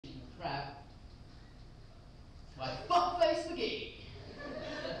crap, like fuckface McGee.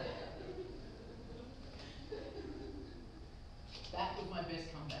 That was my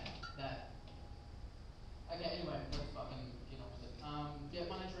best comeback. Okay, anyway, let's fucking get on with it. Yeah,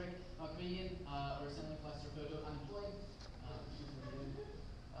 my name's Rick. I'm a comedian, or as someone likes to refer to it, unemployed.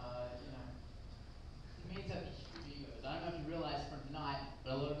 It means having huge egos. I don't know if you realize from tonight,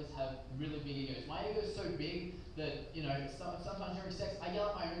 but a lot of us have really big egos. My ego is so big that, sometimes during sex, I yell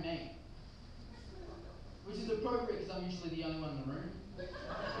at my own name. Which is appropriate because I'm usually the only one in the room.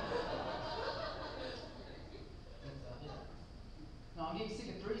 No, I'm getting sick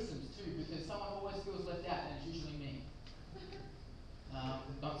of threesomes too because someone always feels left out and it's usually me.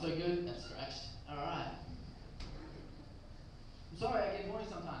 Not so good, that's scratched. Alright. I'm sorry, I get horny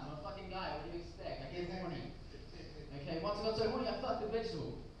sometimes. I'm a fucking guy, what do you expect? I get horny. Okay, once I got so horny, I fucked a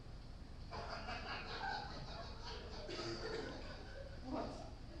vegetable. What?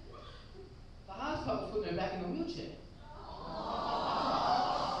 The hardest part was putting her back in the wheelchair.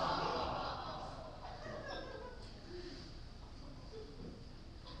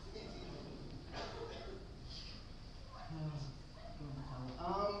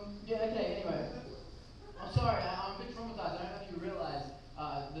 Yeah, okay, anyway. I'm sorry, I'm a bit traumatized. I don't know if you realise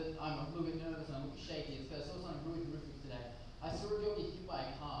that I'm a little bit nervous and I'm a little shaky. It's because I saw something really horrific today. I saw a girl get hit by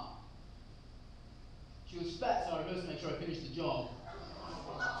a car. She was fat, so I reversed to make sure I finished the job.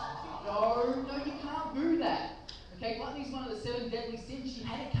 No, you can't do that. Okay, gluttony's one of the 7 deadly sins. She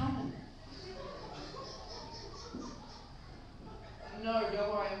had it coming. No, don't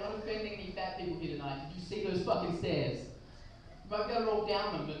worry, I'm not offending any fat people here tonight. Did you see those fucking stairs? You might be able to roll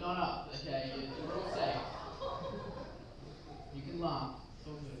down them, but not up, okay? You're all safe. You can laugh. It's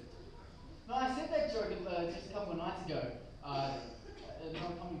all good. No, I said that joke just a couple of nights ago at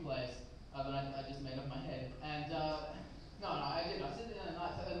another comedy place that I just made up in my head. And, no, I didn't. I said it the other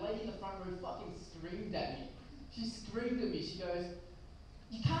night. So a lady in the front row fucking screamed at me. She screamed at me. She goes,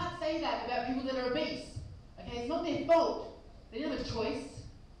 "You can't say that about people that are obese. Okay, it's not their fault. They didn't have a choice."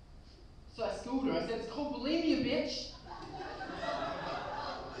 So I schooled her. I said, "It's called bulimia, bitch.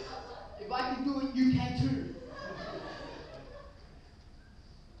 If I can do it, you can too."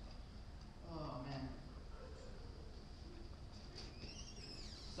 Oh man.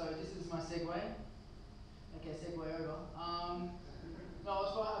 So this is my segue. Okay, segue over. No,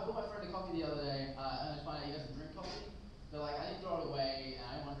 I bought my friend a coffee the other day, and I found out he doesn't drink coffee. But like, I didn't throw it away, and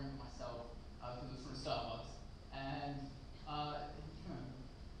I didn't want to drink it myself because it was from Starbucks. And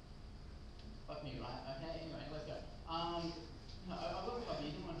fuck me, right? Okay, anyway, let's go. No, I got a coffee,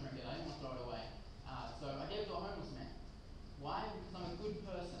 he didn't want to drink it, I didn't want to throw it away. So I gave it to a homeless man. Why? Because I'm a good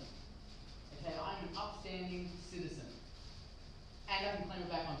person. Okay, I'm an upstanding citizen. And I can claim it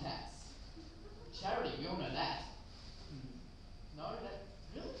back on tax. Charity, we all know that. No,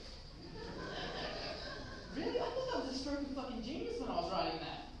 really? Really? I thought that was a stroke of fucking genius when I was writing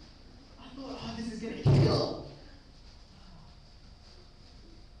that. I thought, oh, this is gonna kill.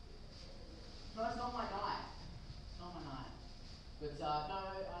 No, it's not my night. It's not my night. But no,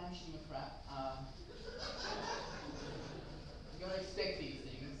 I am shooting a crap. You gotta expect these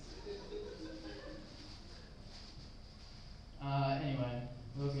things. Anyway,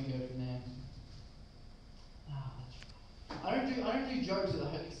 where was I gonna go from there? That's right. I don't do jokes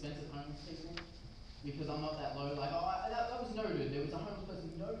at expensive homeless people because I'm not that low. Like, that was noted. There was a homeless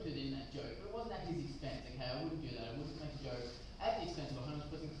person noted in that joke, but it wasn't at his expense. Okay, I wouldn't do that. I wouldn't make a joke at the expense of a homeless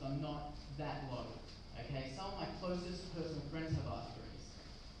person because I'm not that low. Okay, some of my closest personal friends have art degrees.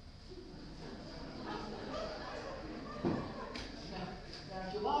 Now,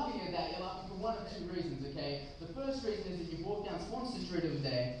 if you're laughing at that, you're laughing for one of two reasons, okay? The first reason is that you've walked down Swanston Street the other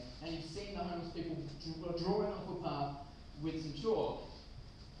day and you've seen the homeless people drawing on a footpath with some chalk.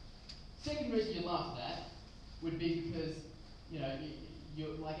 Second reason you laugh at that would be because,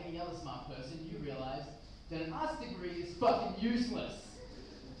 you're like any other smart person, you realise that an arts degree is fucking useless.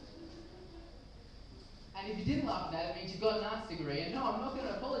 And if you didn't laugh at that, it means you've got an arts degree. And no, I'm not going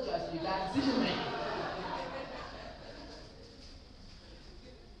to apologise for your bad decision making.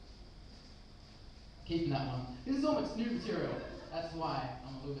 Keeping that one. This is almost new material. That's why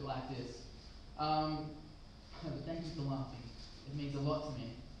I'm a little bit like this. But thank you for laughing. It means a lot to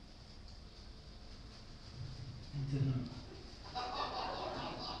me. And to him.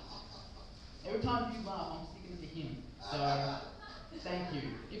 Every time you laugh, I'm sticking it to him. So, thank you.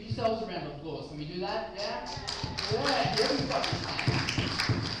 Give yourselves a round of applause. Can we do that? Yeah? Yeah, here we fucking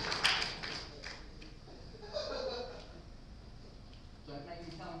don't make me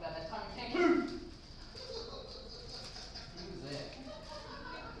tell him about that time you can't move! He was there.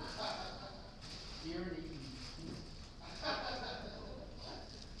 Here and eating.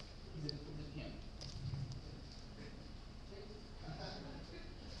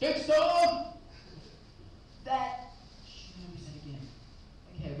 Dexter! That. Shh, let me say it again.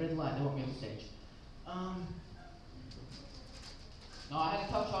 Okay, red light, they want me on the stage. No, I had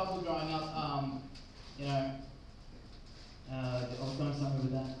a tough childhood growing up. You know, I was going somewhere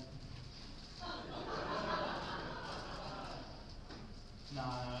with that. No,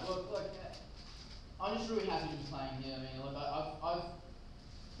 look, I'm just really happy to be playing here. I mean, look, I've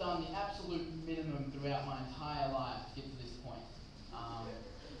done the absolute minimum throughout my entire life to get to this point.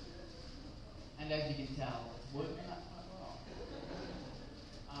 And as you can tell, it's working out quite well.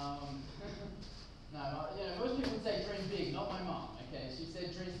 Most people would say dream big, not my mum, okay? She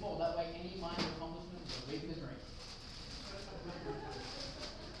said dream small, that way any minor accomplishment is a reason to dream.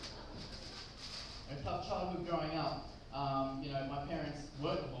 A tough childhood growing up. My parents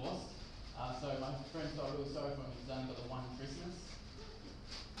were divorced, so my friends felt really sorry for me because I only got the one Christmas.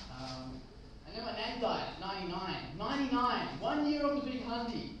 And then my nan died at 99. 99! 1 year off the big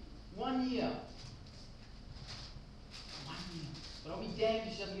hundy. 1 year. 1 year. But I'll be damned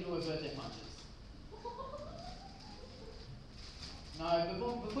if she doesn't get all her birthday punches. No,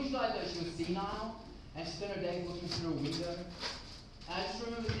 before she died though, she was senile, and she spent her days looking through a window. And I just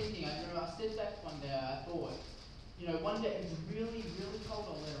remember thinking, I stepped back one day, I thought, one day it's really, really cold,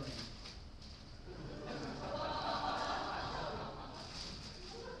 I'll let her in.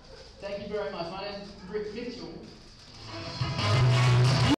 Thank you very much. My name is Rick Mitchell.